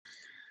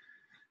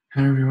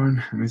Hi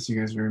everyone, I miss you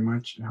guys very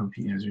much. I hope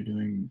you guys are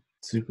doing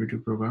super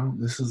duper well.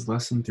 This is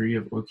lesson 3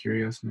 of O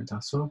Kerious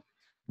Metaso.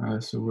 We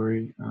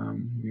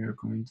are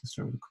going to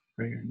start with a quick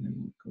prayer and then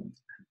we'll go into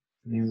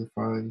the name of the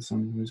Father, the Son,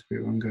 and the Holy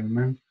Spirit, one God,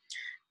 amen.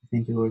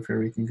 Thank you, Lord, for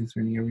everything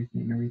concerning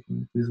everything and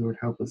everything. Please, Lord,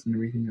 help us in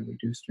everything that we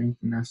do.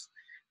 Strengthen us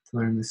to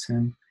learn this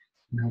hymn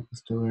and help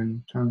us to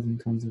learn tons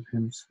and tons of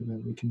hymns so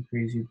that we can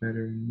praise you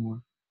better and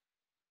more.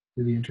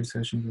 Through the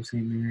intercessions of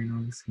Saint Mary and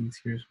all the saints,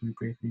 hear us, we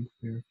pray. Thank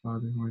you, our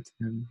Father, who art in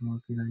heaven,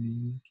 hallowed be thy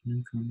name. Thy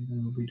kingdom come, thy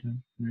will be done,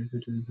 on earth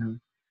as it is in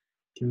heaven.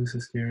 Give us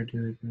this day our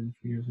daily bread, and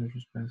forgive us our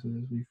trespasses,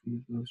 as we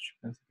forgive those who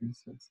trespass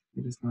against us.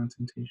 Lead us not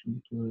into temptation,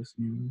 but deliver us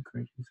from evil. In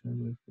Christ Jesus our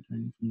Lord, for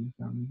thine is the kingdom,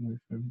 power, and glory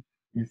forever.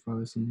 And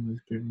Father, Son, and Holy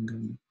Spirit, one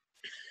God.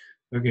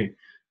 Okay,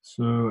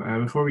 so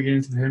before we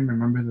get into the hymn,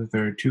 remember that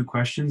there are 2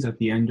 questions at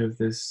the end of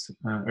this,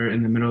 or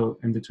in the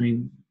middle of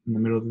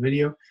the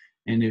video.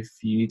 And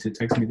if you need to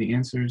text me the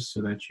answers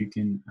so that you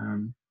can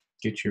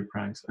get your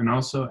prize. And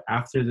also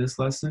after this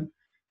lesson,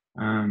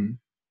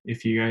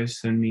 if you guys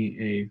send me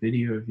a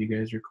video of you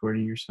guys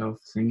recording yourself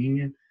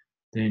singing it,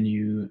 then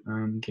you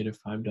get a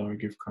 $5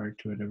 gift card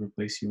to whatever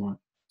place you want.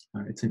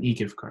 It's an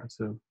e-gift card,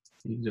 so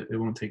it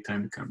won't take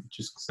time to come. It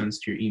just sends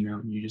to your email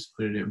and you just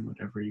put it in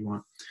whatever you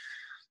want.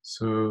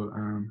 So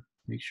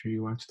make sure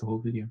you watch the whole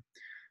video.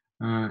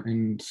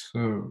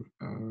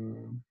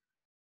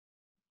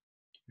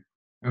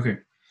 Okay.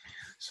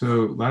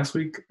 So last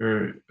week,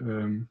 or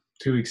 2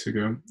 weeks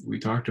ago, we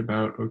talked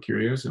about O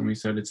Kerious, and we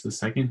said it's the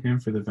second hymn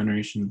for the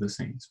veneration of the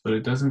saints. But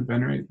it doesn't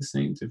venerate the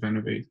saints; it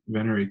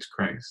venerates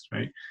Christ,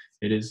 right?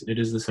 It is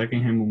the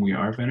second hymn when we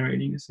are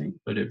venerating a saint,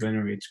 but it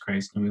venerates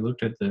Christ. And we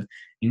looked at the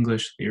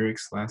English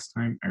lyrics last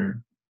time,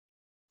 or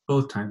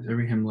both times,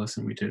 every hymn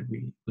lesson we did,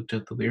 we looked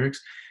at the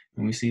lyrics,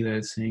 and we see that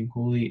it's saying,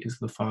 "Holy is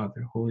the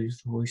Father, holy is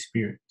the Holy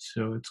Spirit."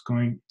 So it's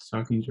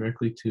talking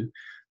directly to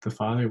the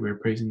Father. We're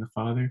praising the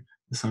Father,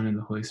 the Son, and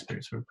the Holy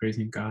Spirit. So we're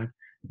praising God,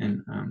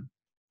 and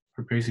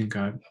we're praising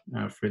God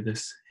for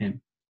this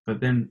hymn. But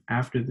then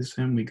after this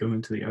hymn, we go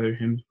into the other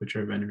hymns, which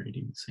are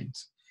venerating the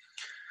saints.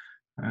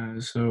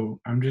 So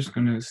I'm just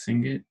going to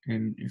sing it,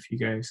 and if you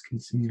guys can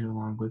sing it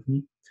along with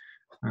me,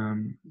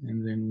 and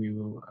then we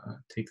will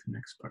take the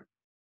next part.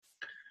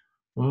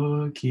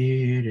 O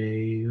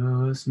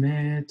Kerious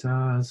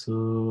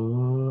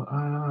metaso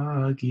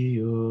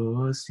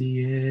agios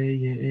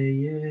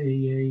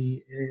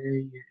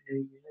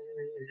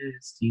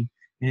esti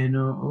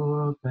eno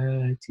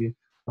opeti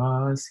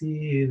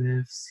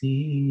facile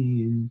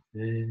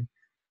sinte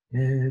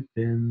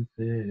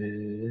epenthe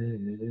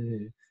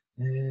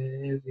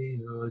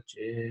evio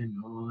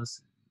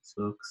genos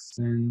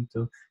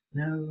succento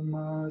nel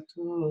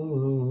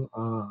mato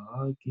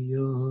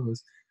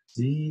agios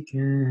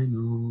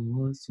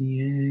Zikenos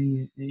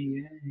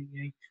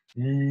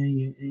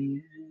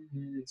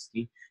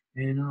esti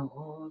eno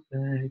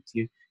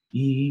opeti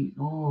I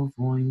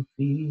ovoin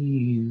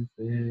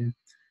finte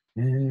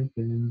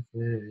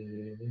epenfe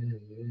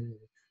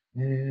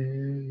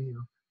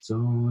evio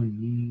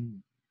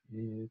zonin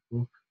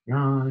epo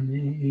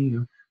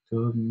raneo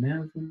tob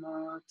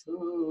nevmato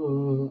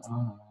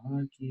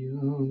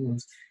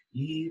agios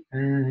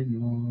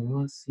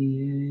ipenos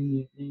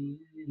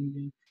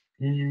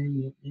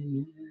and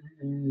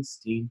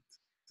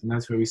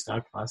that's where we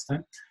stopped last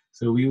time.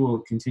 So we will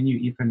continue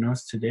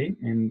Ipanos today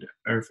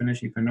or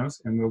finish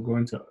Ipanos, and we'll go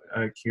into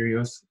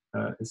Kerious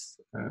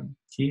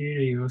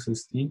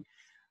theme,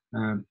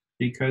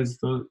 because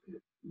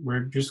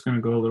we're just going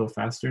to go a little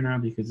faster now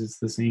because it's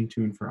the same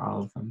tune for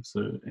all of them.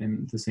 So,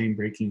 and the same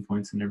breaking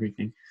points and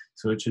everything.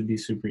 So it should be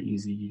super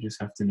easy. You just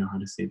have to know how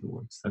to say the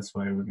words. That's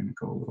why we're going to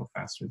go a little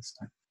faster this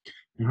time.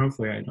 And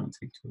hopefully I don't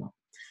take too long.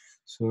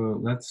 So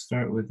let's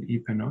start with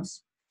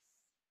Ipanos.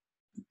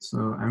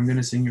 So I'm going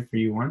to sing it for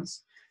you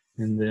once,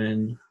 and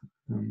then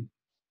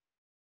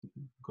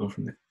go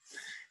from there.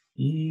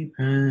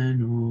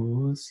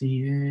 Ipanos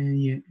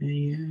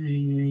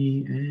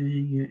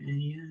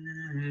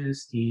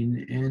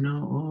estin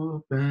eno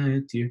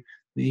opetir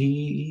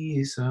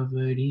li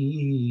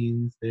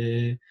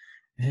saverinte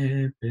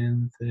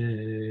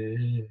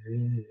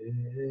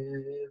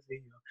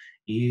epenthevio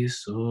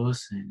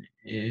Isos en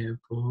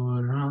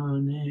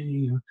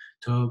eporaneo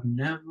tob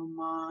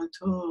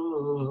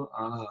nevmato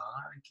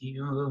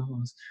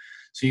agios.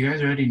 So you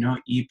guys already know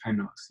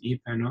Ipanos.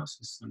 Ipanos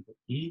is simple.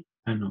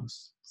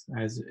 Ipanos,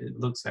 as it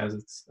looks, as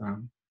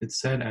it's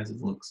said as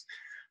it looks,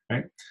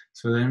 right?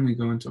 So then we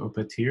go into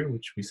Opatir,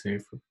 which we say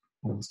for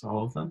almost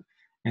all of them,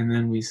 and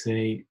then we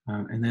say,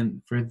 and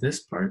then for this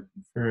part,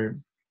 for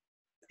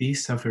the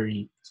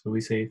suffering, so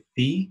we say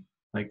the,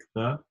 like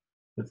the,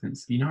 but then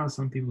you know how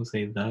some people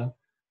say the,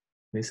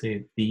 they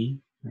say the,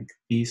 like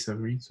the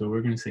suffering. So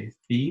we're gonna say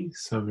the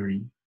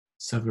suffering,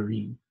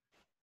 suffering.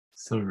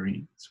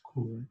 It's a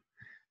cool word.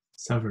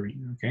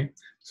 Sovereign, okay?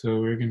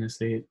 So we're gonna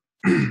say it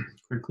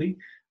quickly.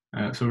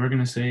 So we're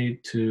gonna say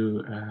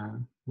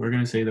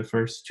the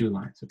first 2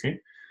 lines,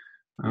 okay?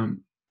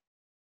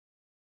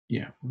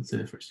 Yeah, let's say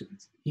the first 2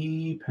 lines.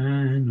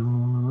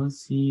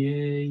 Ipanos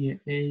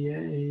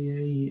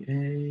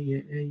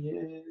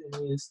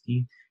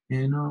esti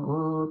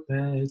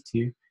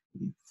enopetir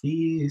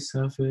thi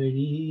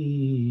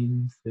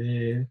suffering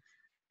the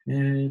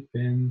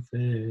epenthevio.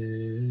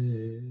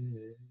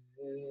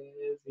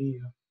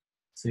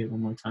 Say it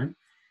one more time.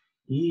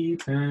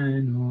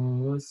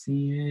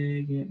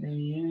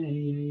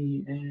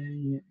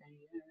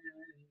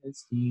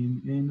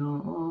 Esteem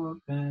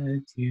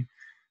enopetir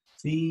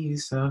the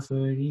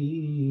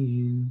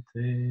suffering.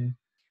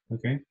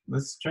 Okay,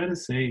 let's try to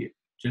say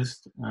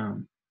just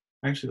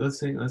actually let's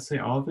say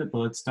all of it, but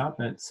let's stop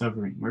at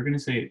suffering. We're gonna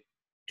say it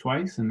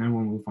twice and then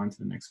we'll move on to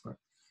the next part.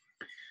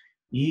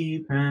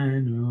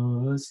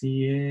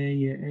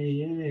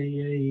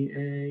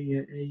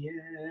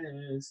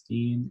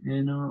 Esteem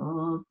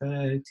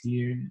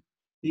enopetir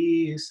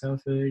the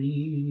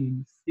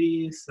suffering,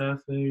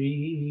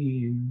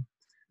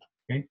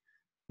 okay,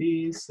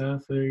 the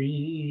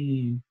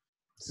suffering.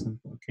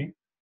 Simple, okay.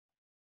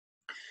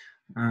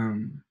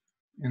 And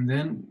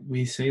then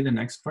we say the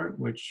next part,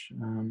 which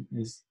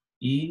is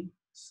E.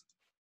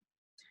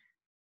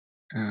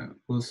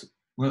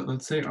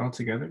 Let's say it all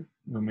together.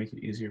 It'll make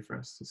it easier for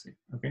us to say.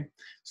 Okay.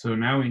 So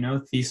now we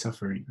know the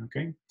suffering.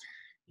 Okay.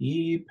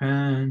 E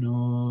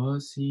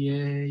panos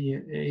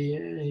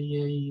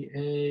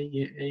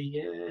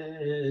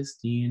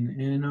estin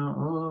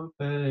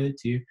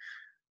enopetir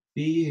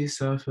the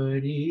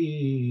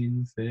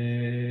suffering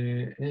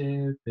the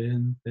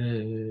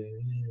epenthevio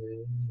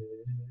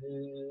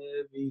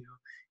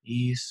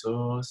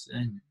isos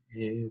en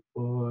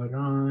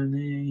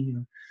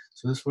eporaneo.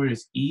 So this word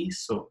is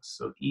isos.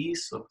 So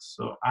isos.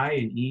 So I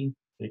and E,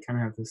 they kind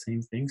of have the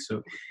same thing.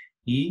 So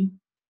E,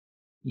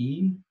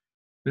 E,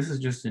 this is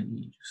just an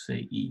E. Just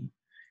say E.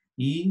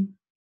 E,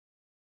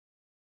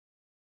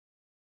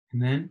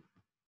 and then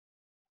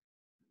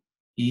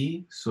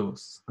E,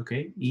 sos.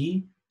 Okay?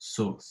 E,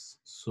 sos.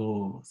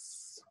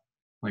 Sos.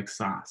 Like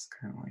sauce,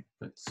 kind of like,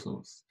 but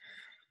sos.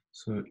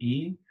 So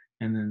E,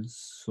 and then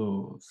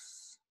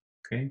sos.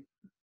 Okay?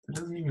 That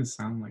doesn't even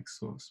sound like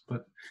sauce,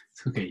 but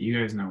it's okay. You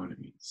guys know what it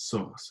means.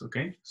 Sauce,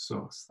 okay?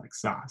 Sauce, like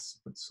sauce,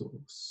 but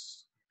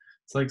sauce.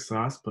 It's like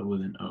sauce, but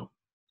with an O.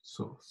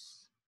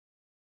 Sauce.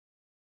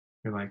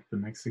 They're like the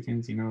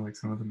Mexicans, you know, like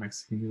some of the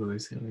Mexican people, they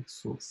say like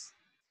sauce.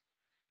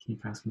 Can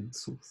you pass me the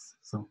sauce?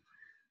 So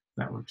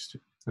that works too.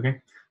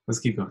 Okay, let's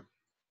keep going.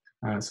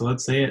 So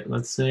let's say it.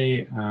 Let's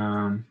say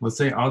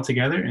all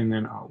together, and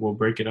then we'll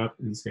break it up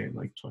and say it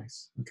like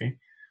twice. Okay.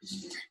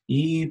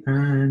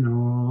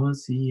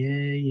 Isos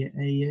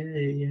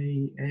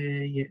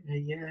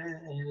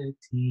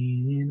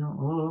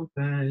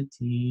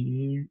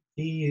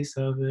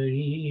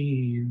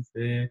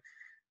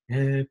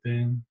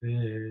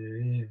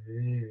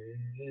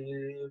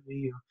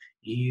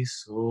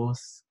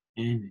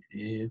en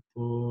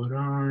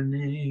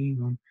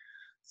eporaneum.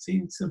 See,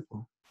 it's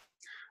simple.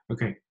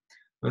 Okay,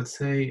 let's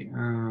say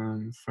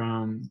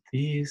from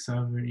the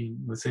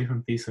sovereign. Let's say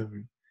from the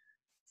sovereign.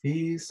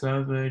 The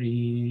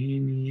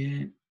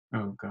sovereign.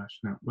 Oh gosh,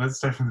 no. Let's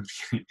start from the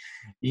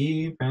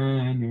beginning.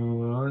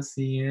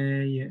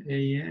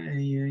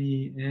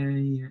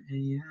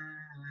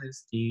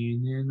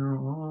 Stinen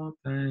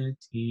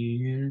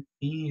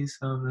the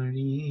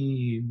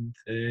sovereign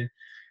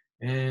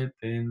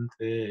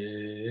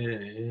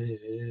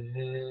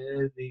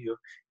epenthevio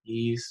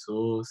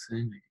isos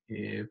en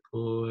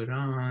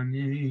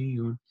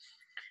eporaneion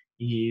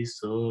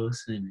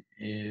isos en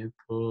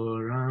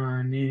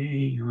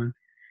eporaneion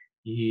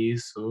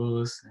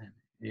isos en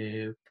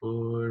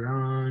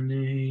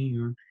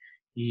eporaneion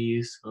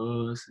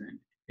isos en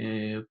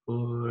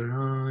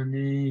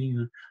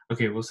eporaneion.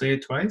 Okay, we'll say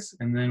it twice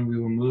and then we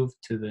will move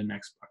to the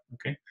next part,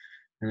 okay?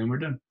 And then we're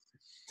done.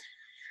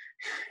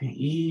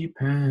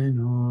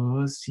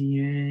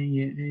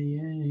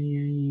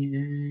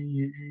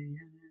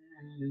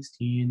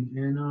 Estin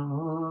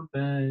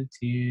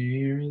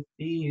enopetir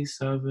the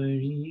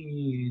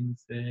sovereign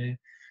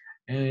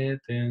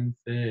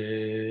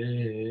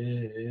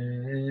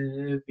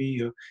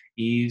epenthevio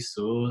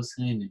isos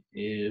en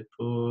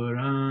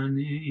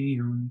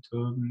eporaneum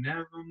tob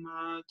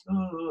nevamato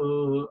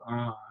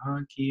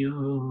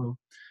akio.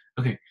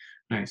 Okay,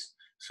 nice.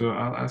 So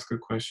I'll ask a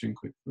question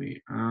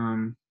quickly.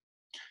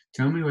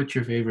 Tell me what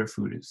your favorite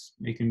food is.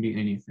 It can be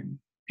anything.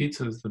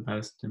 Pizza is the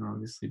best, and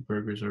obviously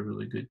burgers are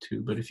really good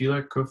too. But if you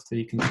like kofta,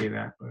 you can say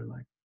that, or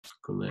like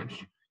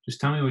goulash.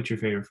 Just tell me what your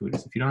favorite food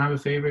is. If you don't have a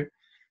favorite,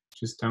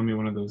 just tell me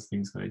one of those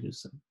things that I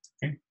just said.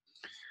 Okay.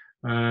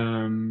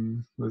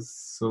 Let's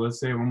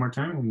say it one more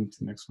time. We'll move to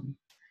the next one.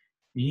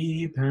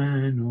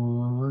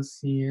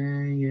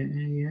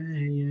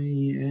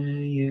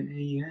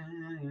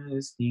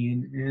 Estin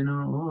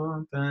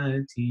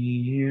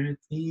enopetir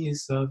the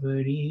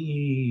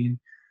sovereign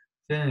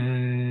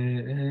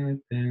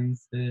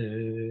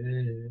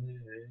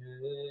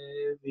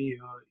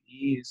epenthevio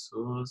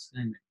isos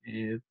en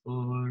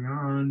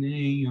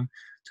eporaneum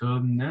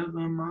tob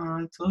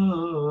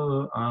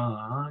nevamato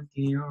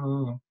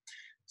agio.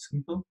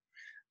 Simple.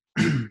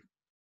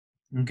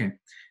 Okay,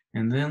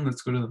 and then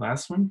let's go to the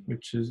last one,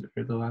 which is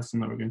the last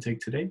one that we're going to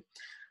take today.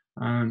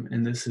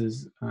 And this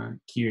is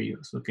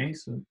Kerious, okay?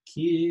 So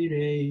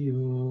Kerious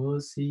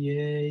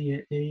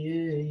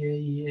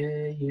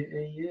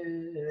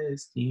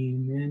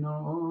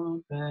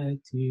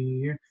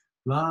Patir,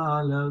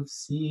 Lalav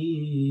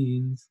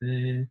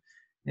Sinthe,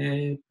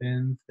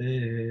 Epenthe,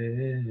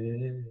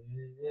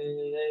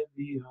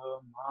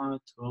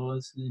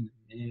 Matos in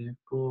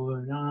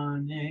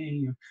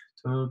Eporaneum,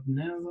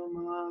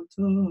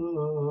 Tobnevamato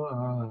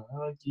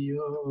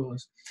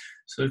Agios.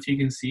 So if you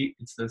can see,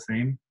 it's the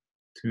same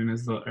tune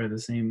as the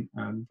same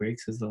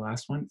breaks as the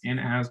last one, and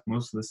it has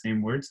most of the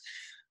same words.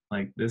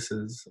 Like this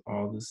is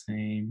all the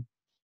same.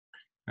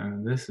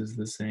 This is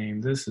the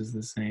same. This is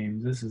the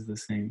same. This is the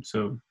same.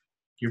 So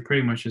you're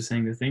pretty much just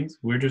saying the things.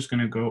 We're just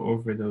going to go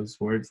over those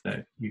words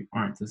that you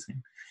aren't the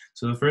same.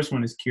 So the first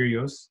one is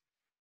Kerious,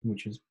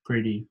 which is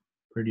pretty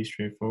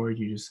straightforward.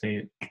 You just say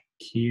it,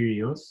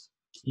 Kerious.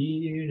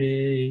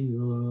 Kerious,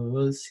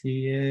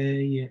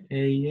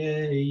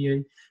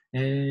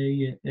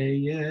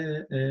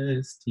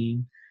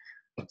 Esteem.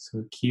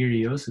 So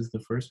Kerios is the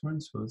first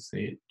one, so let's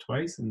say it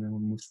twice, and then we'll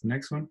move to the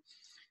next one.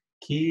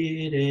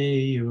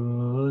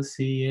 Kerios,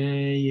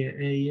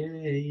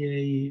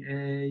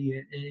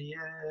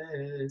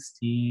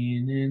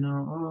 Esteem,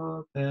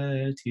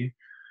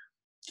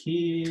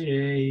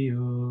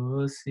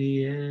 Kerios,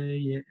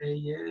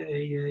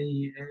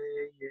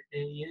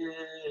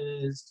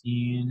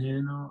 Esteem.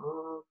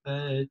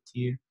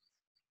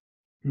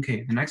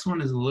 Okay, the next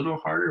one is a little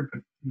harder,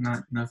 but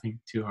nothing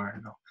too hard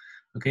at all.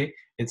 Okay,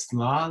 it's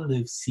la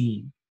live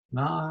scene,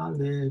 la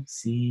live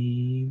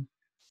scene,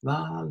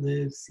 la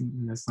live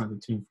scene. That's not the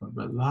tune for it,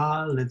 but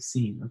la live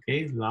scene.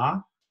 Okay,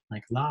 la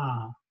like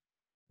la,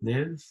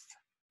 live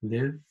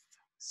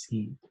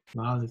scene,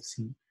 la live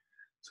scene.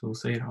 So we'll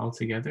say it all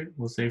together.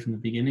 We'll say it from the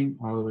beginning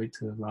all the way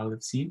to la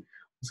live scene.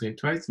 We'll say it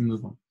twice and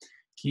move on.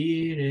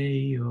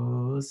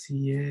 Kerios,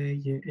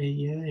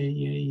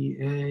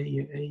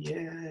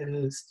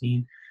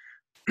 Esteem.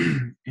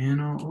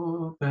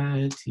 Eno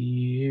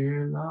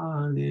Patir,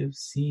 la live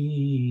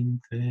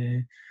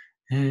sinthe,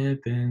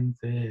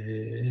 Epenthe.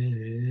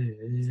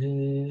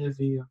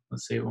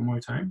 Let's say it one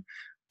more time.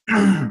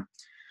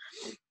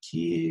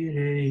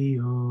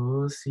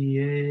 Kerios,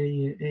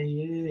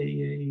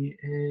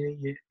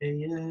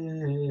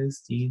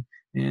 Esteem.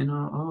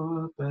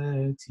 Eno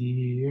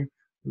Patir,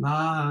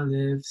 la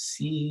live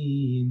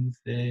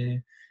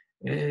sinthe,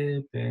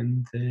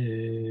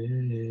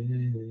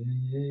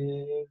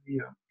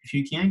 if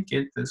you can't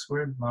get this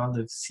word,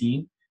 live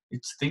scene,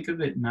 it's think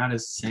of it not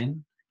as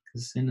sin,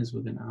 because sin is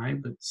with an I,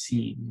 but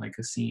scene, like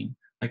a scene,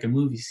 like a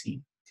movie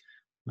scene,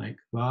 like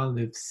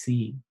live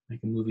scene,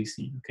 like a movie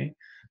scene. Okay,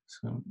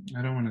 so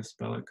I don't want to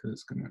spell it because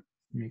it's gonna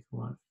make a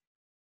lot.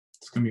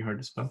 It's gonna be hard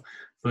to spell,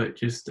 but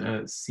just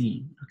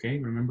scene. Okay,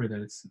 remember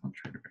that it's. I'll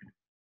try to write it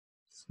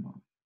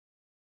small.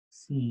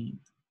 Scene.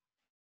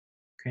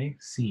 Okay,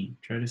 scene.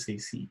 Try to say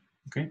scene.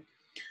 Okay.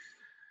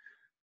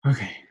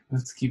 Okay,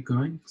 let's keep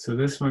going. So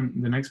this one,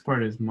 the next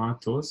part is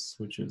matos,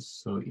 which is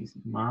so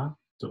easy.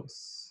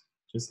 Matos,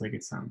 just like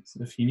it sounds.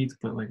 If you need to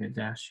put like a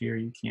dash here,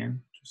 you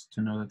can, just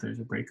to know that there's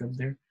a break up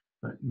there.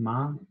 But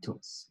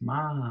matos,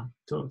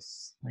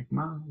 like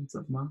ma, what's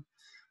up, ma?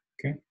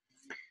 Okay.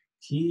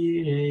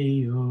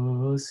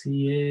 Kerios,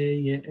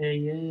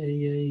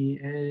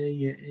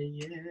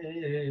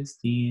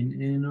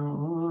 Estin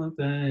eno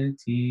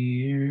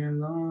patir,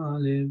 la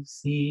live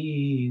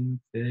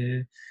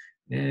sinthe,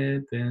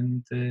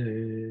 Epenthe,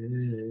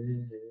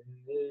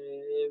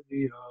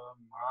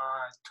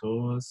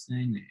 matos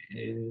en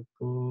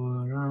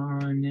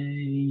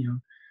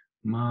eporaneio,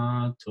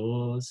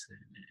 matos en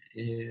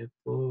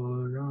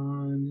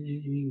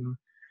eporaneio,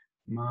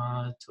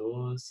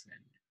 matos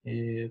en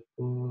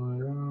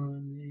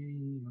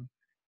eporaneio,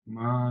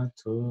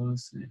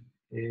 matos en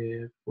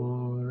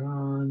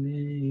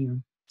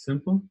eporaneio.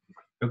 Simple?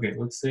 Okay,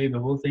 let's say the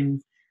whole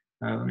thing.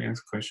 Let me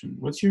ask a question.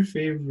 What's your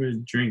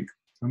favorite drink?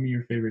 Tell me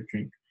your favorite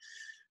drink.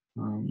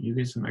 You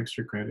get some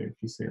extra credit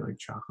if you say like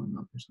chocolate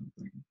milk or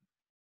something.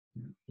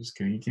 Yeah, just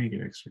kidding, you can't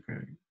get extra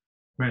credit.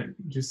 Right,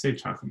 just say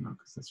chocolate milk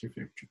because that's your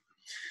favorite drink.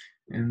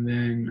 And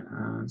then,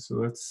 so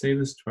let's say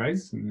this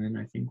twice, and then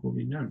I think we'll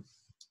be done.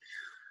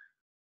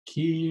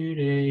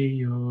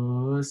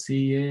 Kerios,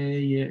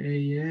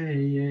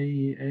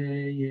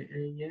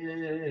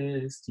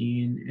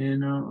 Estin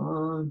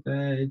eno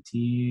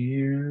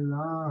patir,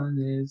 la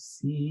live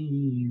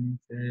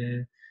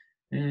sinthe,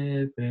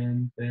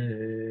 Epenthe,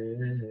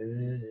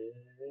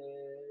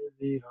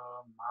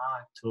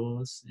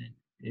 matos en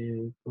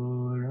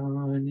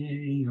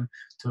eporaneio,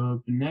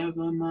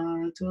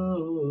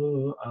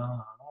 tobnevamato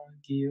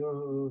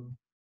agio.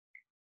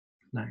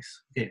 Nice.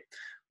 Okay,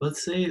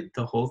 let's say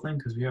the whole thing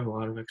because we have a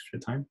lot of extra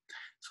time.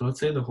 So let's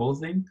say the whole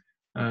thing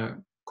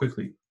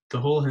quickly. The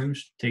whole hymn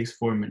takes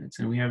 4 minutes,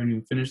 and we haven't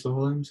even finished the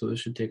whole hymn, so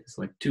this should take us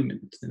like 2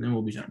 minutes, and then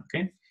we'll be done.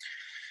 Okay.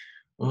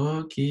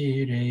 O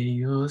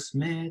Kerios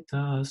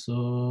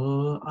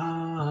metaso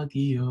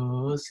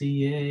agios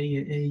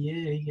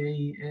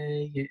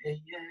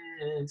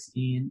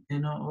in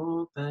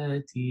eno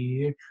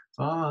patir,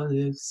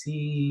 live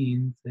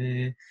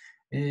sinthe,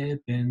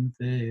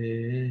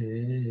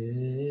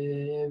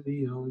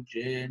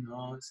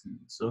 Epenteviogenos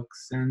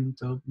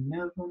succentop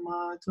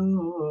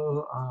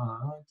nevomato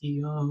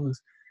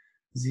agios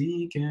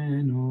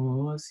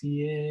Zikenos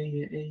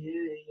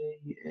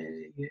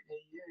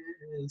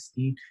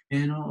esti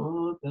en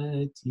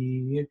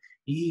opeti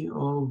I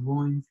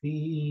ovoin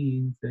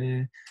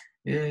finte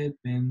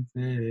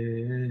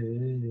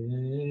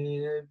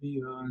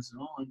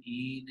Epentevioson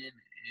inen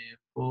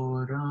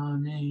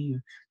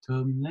eporanei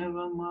Tob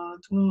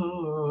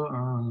nevamato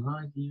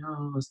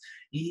agios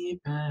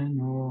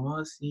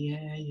Ipenos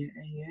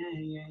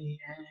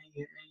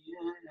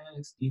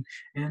esti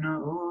en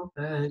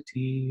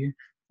opeti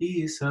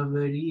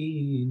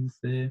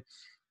Isaverinte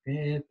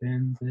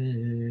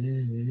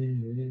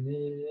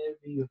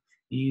epentevio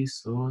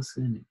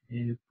isosen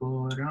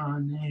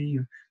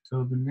eporaneio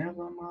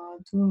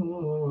tobnevamato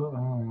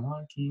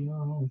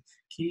akio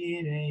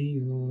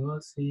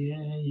kireios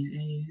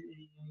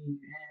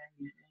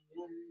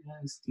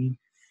esti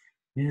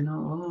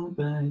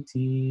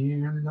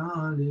enobetir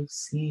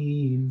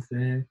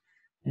lalipsinte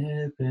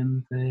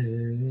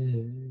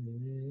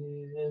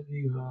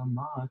epentevio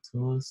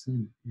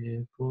matosen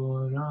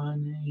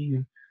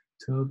eporaneio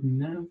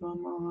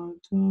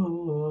Tobnevamato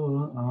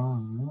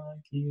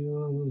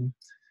Akio.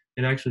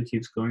 It actually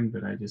keeps going,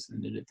 but I just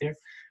ended it there.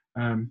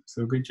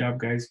 So good job,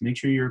 guys. Make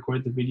sure you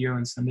record the video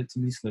and send it to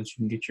me so that you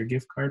can get your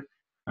gift card.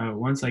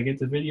 Once I get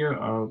the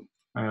video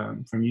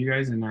from you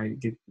guys and I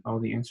get all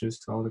the answers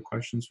to all the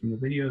questions from the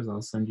videos,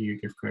 I'll send you your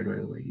gift card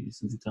right away. You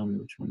just need to tell me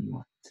which one you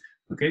want.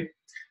 Okay?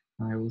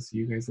 I will see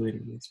you guys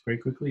later. Let's pray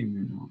quickly and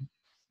then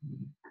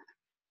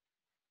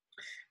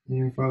In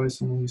your Father,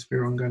 Son, and Holy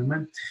Spirit, one God,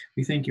 amen.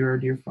 We thank you, our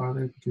dear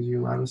Father, because you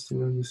allowed us to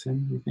live in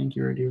sin. We thank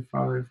you, our dear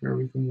Father, for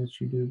everything that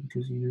you do,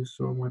 because you do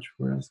so much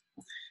for us.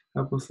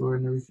 Help us, Lord,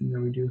 in everything that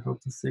we do.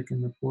 Help the sick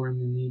and the poor and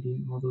the needy,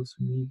 and all those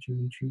who need you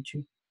and treat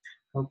you.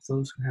 Help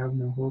those who have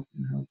no hope,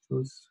 and help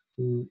those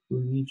who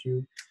need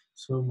you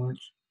so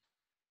much.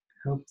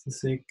 Help the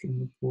sick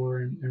and the poor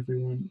and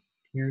everyone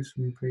here. So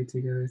we pray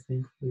together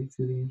thankfully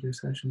through the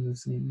intercession of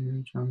Saint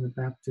Mary, John the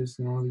Baptist,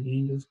 and all the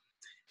angels.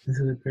 And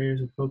through the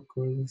prayers of Pope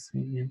Corvus,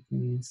 Saint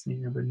Anthony, and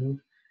Saint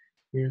Abernode,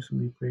 here's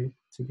when we pray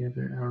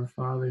together. Our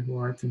Father, who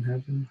art in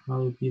heaven,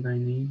 hallowed be thy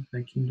name.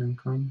 Thy kingdom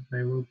come,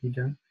 thy will be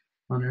done,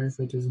 on earth as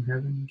it is in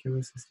heaven. Give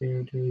us this day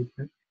our daily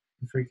bread,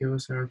 and forgive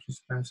us our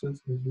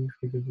trespasses, as we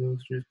forgive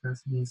those who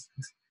trespass against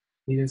us.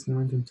 Lead us not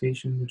into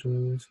temptation, but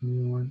deliver us from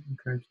evil one. In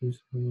Christ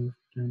Jesus, our Lord,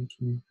 and the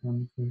kingdom,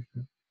 and the glory,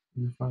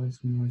 and the Father,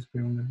 Son, and Holy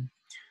Spirit, one.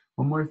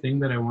 One more thing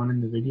that I want in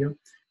the video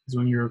is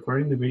when you're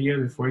recording the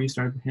video, before you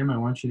start the hymn, I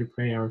want you to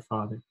pray Our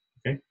Father,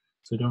 okay?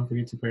 So don't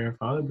forget to pray Our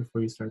Father before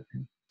you start the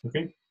hymn,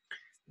 okay?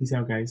 Peace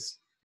out, guys.